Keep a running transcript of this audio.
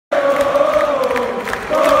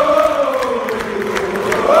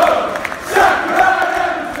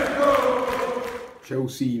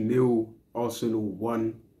Chelsea 0, Arsenal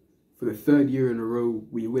 1. For the third year in a row,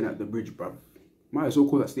 we win at the Bridge, bruv. Might as well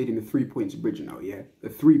call that stadium the 3 points bridge now, yeah? The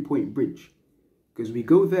 3-point bridge. Because we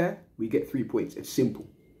go there, we get 3 points. It's simple.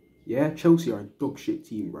 Yeah? Chelsea are a dog shit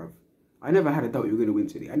team, bruv. I never had a doubt you were going to win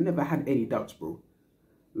today. I never had any doubts, bro.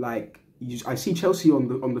 Like, I see Chelsea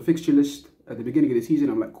on the fixture list at the beginning of the season.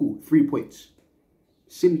 I'm like, cool, 3 points.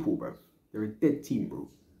 Simple, bruv. They're a dead team, bro.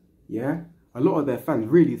 Yeah? A lot of their fans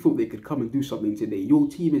really thought they could come and do something today. Your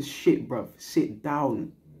team is shit, bruv. Sit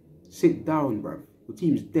down. Sit down, bruv. Your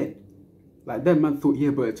team's dead. Like, them man thought, yeah,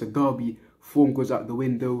 but it's a derby. Form goes out the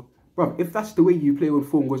window. Bruv, if that's the way you play when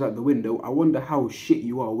form goes out the window, I wonder how shit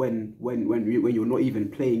you are when you're not even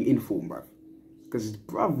playing in form, bruv. Because,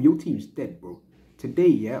 bruv, your team's dead, bro. Today,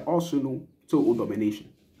 yeah, Arsenal, total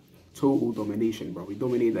domination. Total domination, bro. We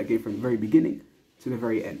dominated that game from the very beginning to the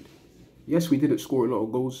very end. Yes, we didn't score a lot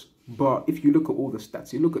of goals, but if you look at all the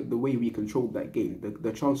stats, you look at the way we controlled that game,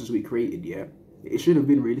 the chances we created, yeah, it should have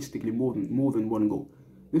been realistically more than one goal.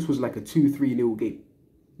 This was like a 2-3-0 game,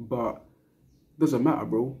 but doesn't matter,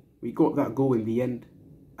 bro. We got that goal in the end,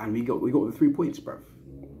 and we got the 3 points, bruv.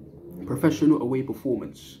 Professional away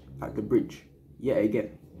performance at the Bridge, yet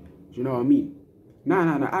again. Do you know what I mean?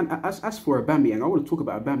 Nah. And as for Aubameyang, I want to talk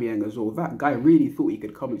about Aubameyang as well. That guy really thought he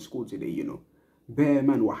could come and score today, you know. Bare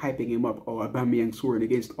man were hyping him up. Oh, Aubameyang scoring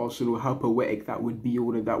against Arsenal, how poetic that would be,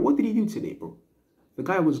 all of that. What did he do today, bro? The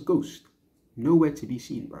guy was ghost. Nowhere to be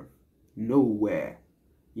seen, bro. Nowhere.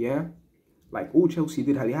 Yeah? Like, all Chelsea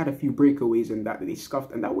did, they had a few breakaways and that they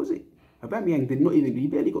scuffed, and that was it. Aubameyang did not even, he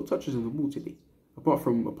barely got touches of the ball today. Apart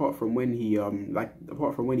from when he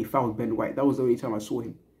fouled Ben White. That was the only time I saw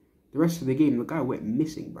him. The rest of the game, the guy went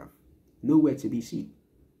missing, bro. Nowhere to be seen.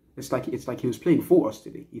 It's like he was playing for us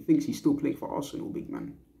today. He thinks he's still playing for Arsenal, big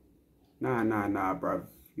man. Nah, bruv.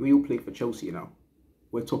 You're playing for Chelsea now.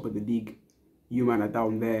 We're top of the league. You man are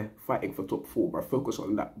down there fighting for top 4, bruv. Focus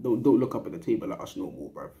on that. Don't look up at the table at us no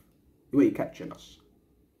more, bruv. You ain't catching us.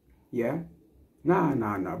 Yeah? Nah,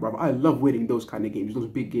 bruv. I love winning those kind of games, those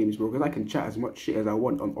big games, bro. Because I can chat as much shit as I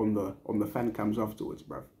want on the fan cams afterwards,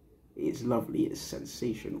 bruv. It's lovely. It's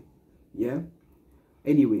sensational. Yeah?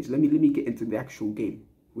 Anyways, let me get into the actual game.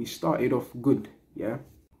 We started off good, yeah,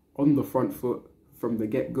 on the front foot from the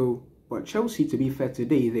get-go. But Chelsea, to be fair,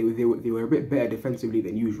 today they were a bit better defensively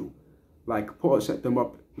than usual. Like, Potter set them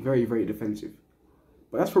up very, very defensive.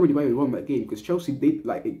 But that's probably why we won that game, because Chelsea,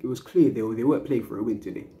 it was clear they weren't playing for a win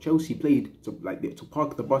today. Chelsea played to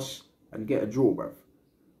park the bus and get a draw, bruv,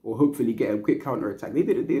 or hopefully get a quick counter attack. They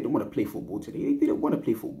didn't want to play football today. They didn't want to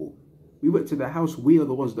play football. We went to their house. We are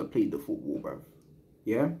the ones that played the football, bruv.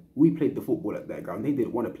 Yeah, we played the football at their ground. They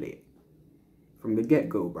didn't want to play it from the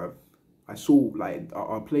get-go, bruv. I saw like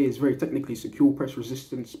our players very technically secure, press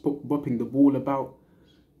resistance, bopping the ball about,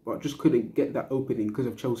 but just couldn't get that opening because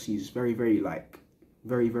of Chelsea's very,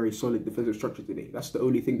 very solid defensive structure today. That's the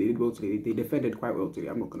only thing they did well today. They defended quite well today.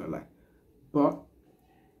 I'm not gonna lie, but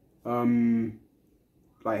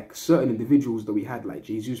like certain individuals that we had, like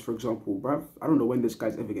Jesus, for example, bruv. I don't know when this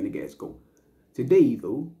guy's ever gonna get his goal. Today,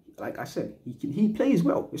 though, like I said, he plays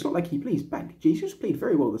well. It's not like he plays bad. Jesus played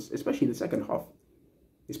very well, especially in the second half.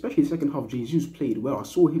 Especially in the second half, Jesus played well. I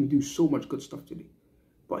saw him do so much good stuff today.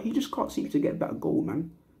 But he just can't seem to get that goal,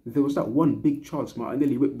 man. There was that one big chance,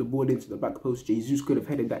 Martinelli whipped the ball into the back post. Jesus could have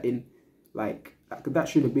headed that in. Like, that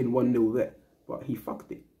should have been 1-0 there. But he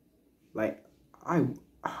fucked it. Like, I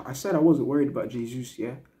said I wasn't worried about Jesus,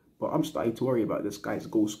 yeah? But I'm starting to worry about this guy's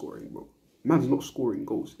goal scoring, bro. Man's not scoring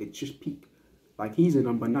goals. It's just peak. Like, he's a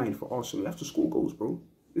number 9 for Arsenal. You have to score goals, bro.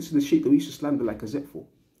 This is the shit that we used to slander Lacazette for.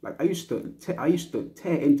 Like, I used to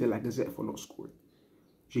tear into Lacazette for not scoring.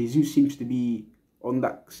 Jesus seems to be on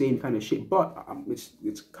that same kind of shit. But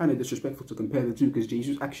it's kind of disrespectful to compare the two, because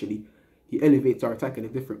Jesus actually, he elevates our attack in a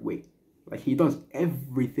different way. Like, he does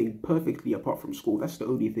everything perfectly apart from score. That's the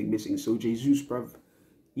only thing missing. So, Jesus, bruv,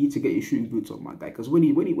 you need to get your shooting boots on, my guy. Because when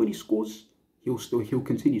he scores, he'll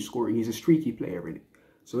continue scoring. He's a streaky player, in it.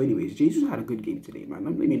 So anyways, Jesus had a good game today, man.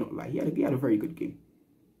 Let me not lie. He had a very good game,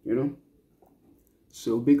 you know?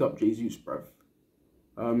 So big up Jesus, bruv.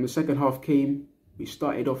 The second half came. We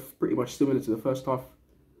started off pretty much similar to the first half.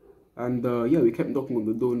 And yeah, we kept knocking on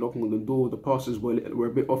the door. The passes were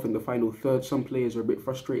a bit off in the final third. Some players were a bit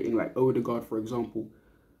frustrating, like Odegaard, for example.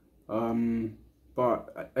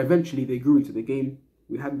 But eventually they grew into the game.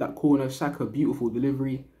 We had that corner, Saka, beautiful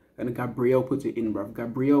delivery. And Gabriel put it in, bruv.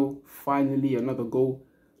 Gabriel, finally another goal.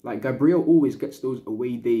 Like, Gabriel always gets those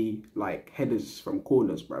away day, like, headers from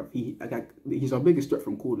corners, bruv. He's our biggest threat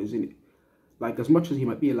from corners, isn't it? Like, as much as he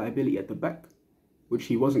might be a liability at the back, which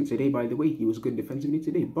he wasn't today, by the way. He was good defensively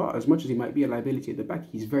today, but as much as he might be a liability at the back,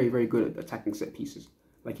 he's very, very good at attacking set pieces.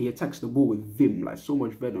 Like, he attacks the ball with vim, like so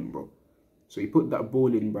much venom, bro. So he put that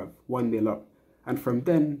ball in, bruv, 1-0 up. And from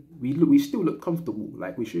then, we still look comfortable.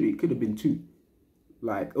 Like, it could have been 2.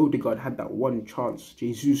 Like, Odegaard had that one chance.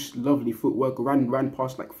 Jesus, lovely footwork, ran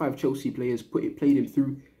past like 5 Chelsea players, played him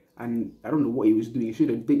through. And I don't know what he was doing. He should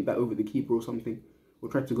have dinked that over the keeper or something. Or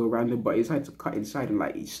tried to go around him, but he decided to cut inside and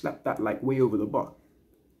like he slapped that like way over the bar.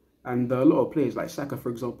 And a lot of players like Saka, for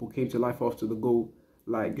example, came to life after the goal.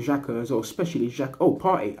 Like Xhaka as well, especially Xhaka. Oh,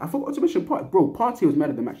 Partey. I forgot to mention Partey. Bro, Partey was man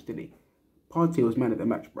of the match today. Partey was man of the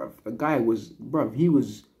match, bruv. The guy was, bruv, he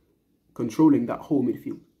was controlling that whole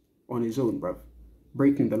midfield on his own, bruv.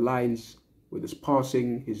 Breaking the lines with his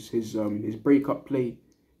passing, his break-up play,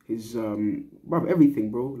 bruv,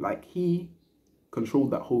 everything, bro. Like, he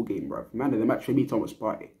controlled that whole game, bruv. Man of the match for me, Thomas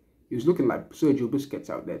Partey. He was looking like Sergio Busquets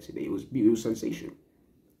out there today. It was sensational.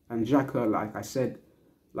 And Xhaka, like I said,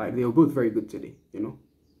 like, they were both very good today, you know.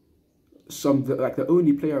 The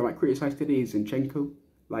only player I might criticize today is Zinchenko.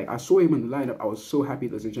 Like, I saw him in the lineup. I was so happy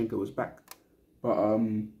that Zinchenko was back. But,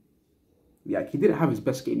 yeah, he didn't have his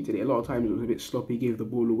best game today. A lot of times it was a bit sloppy, gave the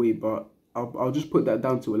ball away. But I'll just put that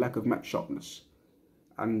down to a lack of match sharpness.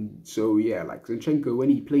 And so, yeah, like, Zinchenko, when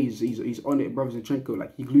he plays, he's on it, brother. Zinchenko,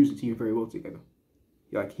 like, he glues the team very well together.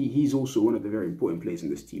 Like, he's also one of the very important players in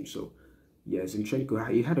this team. So, yeah, Zinchenko,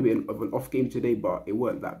 he had a bit of an off game today, but it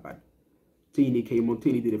weren't that bad. Tierney came on.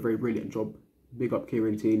 Tierney did a very brilliant job. Big up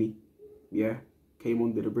Kieran Tierney. Yeah, came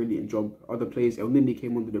on, did a brilliant job. Other players, El Nini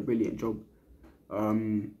came on, did a brilliant job.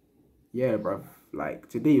 Yeah, bruv. Like,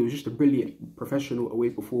 today it was just a brilliant professional away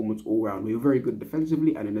performance all round. We were very good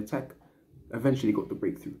defensively, and in attack, eventually got the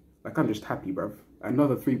breakthrough. Like, I'm just happy, bruv.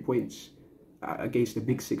 Another 3 points against the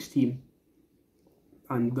Big 6 team.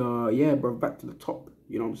 And, yeah, bruv, back to the top.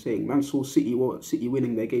 You know what I'm saying? Man saw City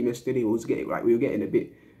winning their game yesterday. We were getting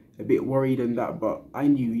a bit worried and that, but I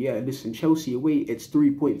knew, yeah, listen, Chelsea away, it's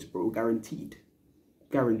 3 points, bro, guaranteed.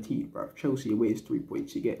 Guaranteed, bruv. Chelsea away is 3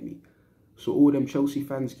 points, you get me? So all them Chelsea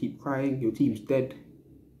fans keep crying, your team's dead.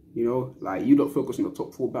 You know, like, you don't focus on the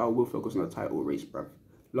top 4 battle, we'll focus on the title race, bruv.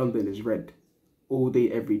 London is red. All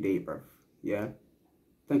day, every day, bruv. Yeah?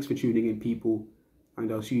 Thanks for tuning in, people,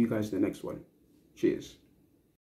 and I'll see you guys in the next one. Cheers.